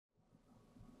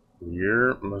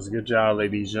Yeah, what's good, y'all,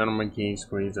 ladies, gentlemen, kings,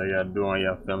 queens? How y'all doing?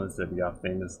 Y'all feeling it? We got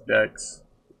famous decks,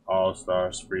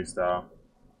 Allstars Freestyle.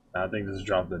 I think this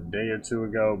dropped a day or two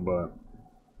ago, but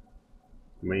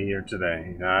we here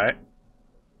today. All right,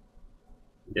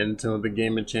 get into the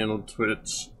gaming channel,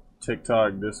 Twitch,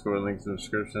 TikTok, Discord, links in the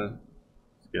description.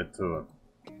 Let's get to it.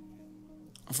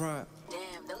 I'm fried.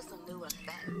 Damn, those some new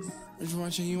effects. Reach for my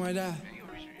chain, you might die.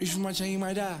 Reach for my chain, you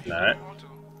might die. All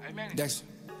right, Dex.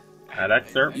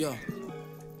 Dexter. Yo.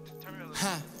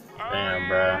 Ha. Damn,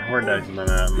 bro, where Dexter been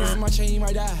at, Reach for man? my chain, you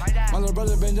might die. My little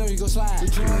brother been there, you go slide. We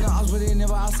put on the house, but they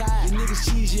never outside. These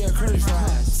niggas cheese, yeah, curly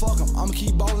fries. Fuck them, I'ma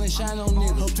keep ballin' and shine on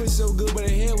niggas. Her pussy so good, but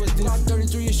her hair was different.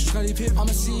 33 issues, Scotty Pippen. I'm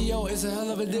a CEO, it's a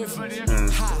hell of a difference.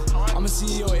 Ha. I'm a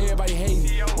CEO, everybody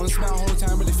hating. Wanna smile all the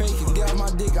time, but they faking. Get off my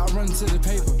dick, I run to the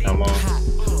paper. Come on. Ha.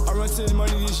 I run to the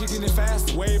money, this shit getting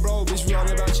faster. Way, bro, bitch, we all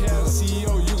about cheddar.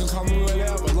 CEO, you can call me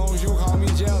whatever, as long as you don't call me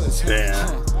jealous.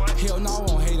 Damn. Hell no, I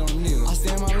won't hate on a nigga. I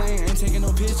stay in my lane, ain't taking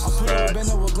no pictures. I put up a bend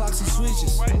up with Glocks and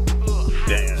switches.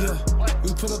 Damn. Yeah, we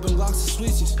put up in Glocks and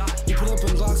switches. We put up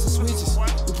in Glocks and switches.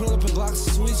 We put up in Glocks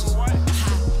and switches.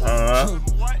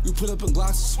 We put up in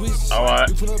Glocks and switches. Alright.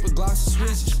 We put up in Glocks and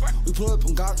switches. We put up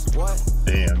in Glocks. What?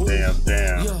 Damn.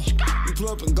 Yeah, we put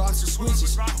up in Glocks and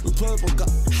switches. We put up in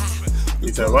Glocks.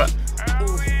 You said what?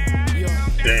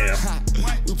 Damn.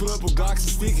 We put up a Glocks and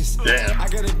stickers. Damn. I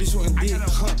got a bitch wanting dick.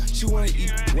 She wanna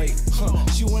eat. Wait.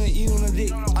 She wanna eat on the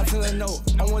dick. I tell her no.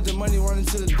 I want the money running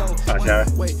to the door. Okay.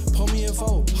 Wait. Pull me in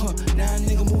fold. Now a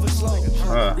nigga moving slow.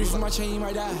 Reach for my chain, you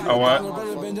might die. Oh, what?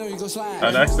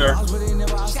 Dexter.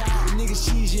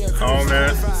 Niggas cheese, yeah. Oh,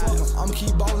 man. I'm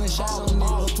keep ballin' and shot on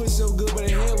nigga. Her pussy so good, but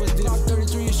her hair was different.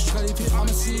 33 issues, Scotty Pippen. I'm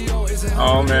a CEO. It's a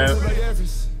Oh, man.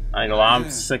 I ain't gonna lie, I'm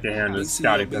sick of hearing the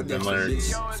Scottie Pippen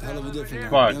lyrics.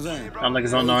 Fuck, I'm like,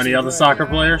 don't know any other soccer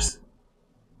players.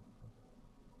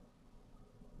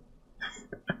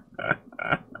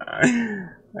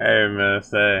 Hey man,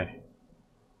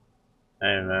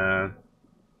 hey man,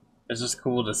 it's just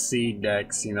cool to see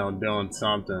Dex, you know, doing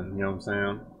something. You know what I'm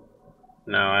saying?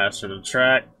 Now as for the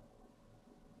track,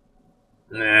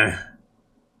 nah.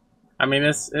 I mean,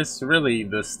 it's really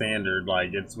the standard,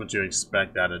 like, it's what you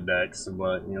expect out of Dex,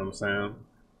 but, you know what I'm saying?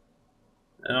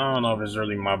 And I don't know if it's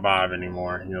really my vibe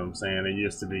anymore, you know what I'm saying? It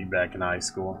used to be back in high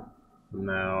school. Now, you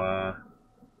know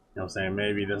what I'm saying,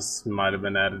 maybe this might have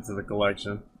been added to the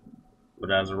collection.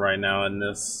 But as of right now, in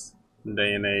this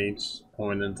day and age,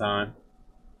 point in time,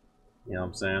 you know what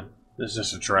I'm saying? It's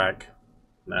just a track,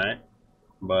 alright?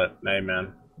 But, hey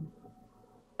man,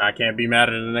 I can't be mad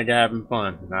at a nigga having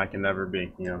fun. I can never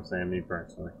be, you know what I'm saying, me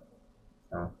personally.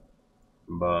 So,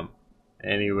 but,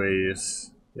 anyways,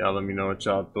 y'all let me know what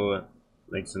y'all thought.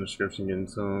 Links in the description, getting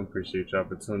tuned. Appreciate y'all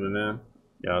for tuning in.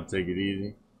 Y'all take it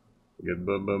easy.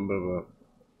 Goodbye.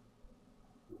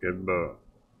 Goodbye.